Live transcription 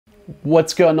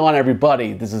What's going on,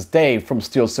 everybody? This is Dave from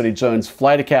Steel City Jones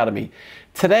Flight Academy.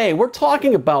 Today we're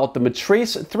talking about the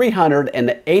Matrice 300 and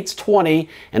the H20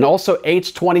 and also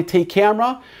H20T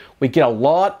camera. We get a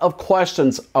lot of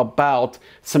questions about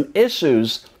some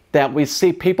issues that we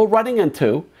see people running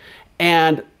into,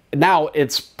 and now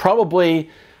it's probably,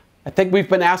 I think we've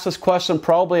been asked this question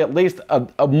probably at least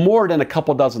more than a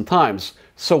couple dozen times.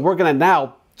 So we're going to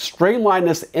now streamline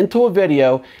this into a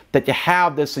video that you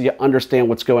have this so you understand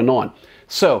what's going on.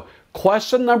 So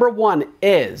question number one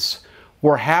is,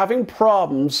 we're having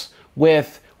problems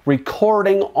with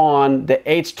recording on the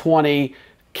H20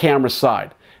 camera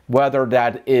side. Whether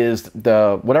that is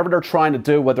whatever they're trying to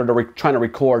do, whether they're trying to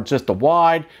record just the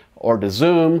wide or the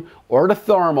zoom or the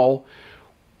thermal,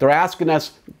 they're asking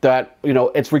us that,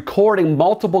 it's recording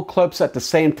multiple clips at the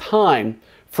same time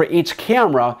for each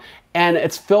camera, and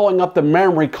it's filling up the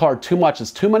memory card too much.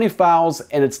 It's too many files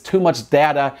and it's too much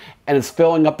data, and it's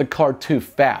filling up the card too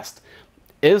fast.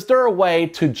 Is there a way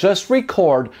to just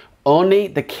record only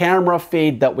the camera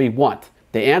feed that we want?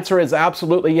 The answer is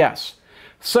absolutely yes.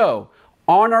 So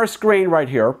on our screen right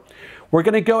here, we're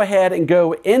going to go ahead and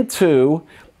go into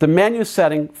the menu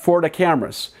setting for the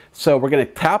cameras. So we're going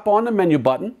to tap on the menu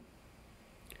button.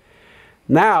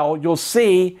 Now you'll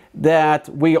see that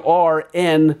we are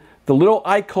in the little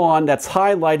icon that's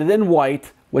highlighted in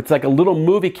white with like a little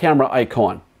movie camera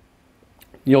icon.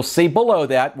 You'll see below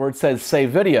that where it says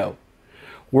Save Video.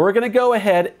 We're going to go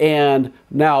ahead and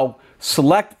now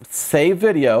select Save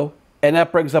Video, and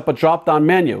that brings up a drop-down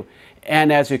menu.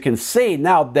 And as you can see,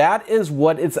 now that is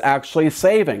what it's actually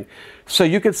saving. So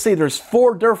you can see there's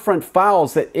 4 different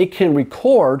files that it can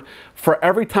record for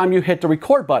every time you hit the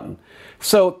record button.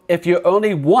 So if you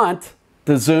only want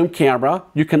the zoom camera,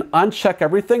 you can uncheck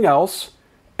everything else,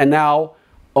 and now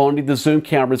only the zoom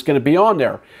camera is going to be on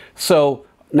there. So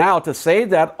now to save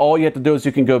that, all you have to do is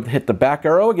you can go hit the back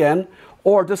arrow again,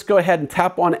 or just go ahead and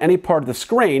tap on any part of the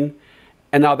screen,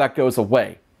 and now that goes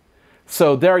away.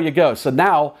 So there you go. So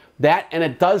now that, and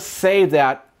it does save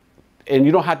that, and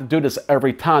you don't have to do this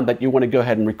every time that you want to go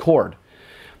ahead and record.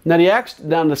 Now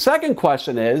the second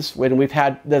question is, when we've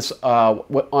had this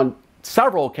on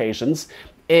several occasions,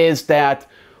 is that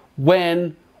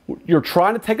when you're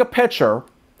trying to take a picture,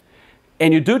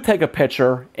 and you do take a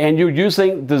picture, and you're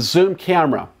using the zoom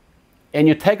camera, and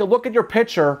you take a look at your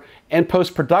picture in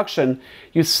post-production,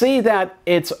 you see that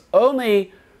it's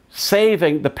only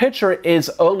saving, the picture is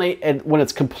only when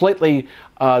it's completely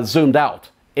zoomed out.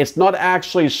 It's not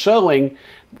actually showing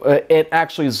it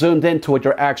actually zoomed into what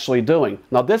you're actually doing.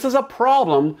 Now this is a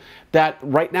problem that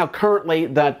right now currently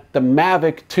that the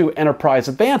Mavic 2 Enterprise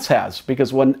Advanced has,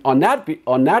 because when on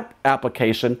that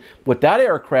application with that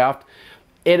aircraft,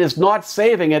 it is not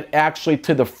saving it actually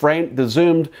to the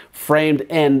zoomed framed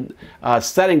in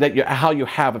setting that how you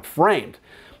have it framed.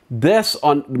 This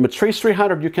on the Matrice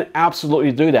 300, you can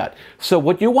absolutely do that. So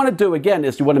what you want to do again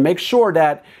is you want to make sure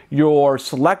that you're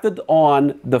selected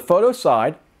on the photo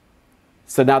side.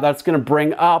 So now that's going to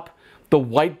bring up the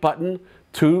white button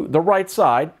to the right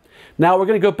side. Now we're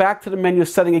going to go back to the menu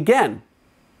setting again.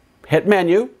 Hit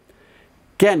menu.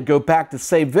 Again, go back to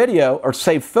save video or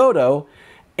save photo.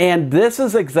 And this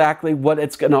is exactly what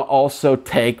it's going to also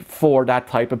take for that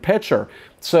type of picture.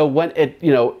 So when it,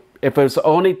 if it's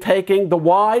only taking the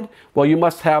wide, well, you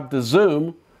must have the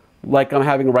zoom, like I'm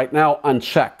having right now,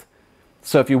 unchecked.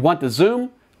 So if you want the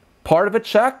zoom part of it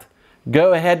checked,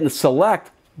 go ahead and select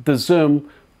the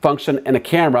zoom function in a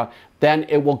camera. Then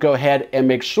it will go ahead and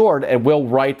make sure that it will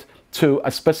write to a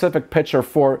specific picture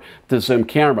for the zoom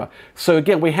camera. So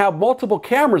again, we have multiple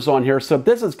cameras on here, so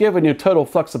this is giving you total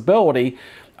flexibility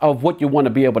of what you want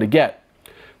to be able to get.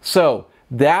 So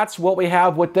that's what we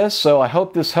have with this. So I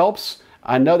hope this helps.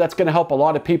 I know that's going to help a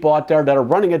lot of people out there that are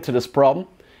running into this problem,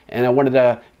 and I wanted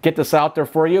to get this out there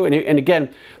for you. And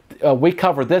again, we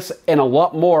cover this and a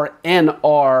lot more in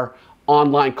our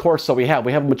online course. So we have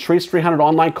a Matrice 300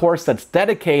 online course that's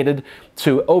dedicated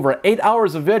to over 8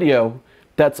 hours of video.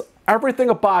 That's everything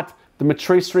about the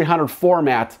Matrice 300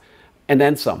 format and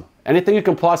then some. Anything you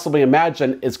can possibly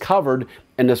imagine is covered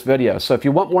in this video. So if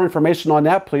you want more information on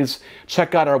that, please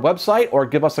check out our website or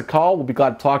give us a call. We'll be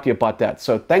glad to talk to you about that.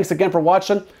 So thanks again for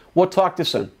watching. We'll talk to you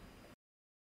soon.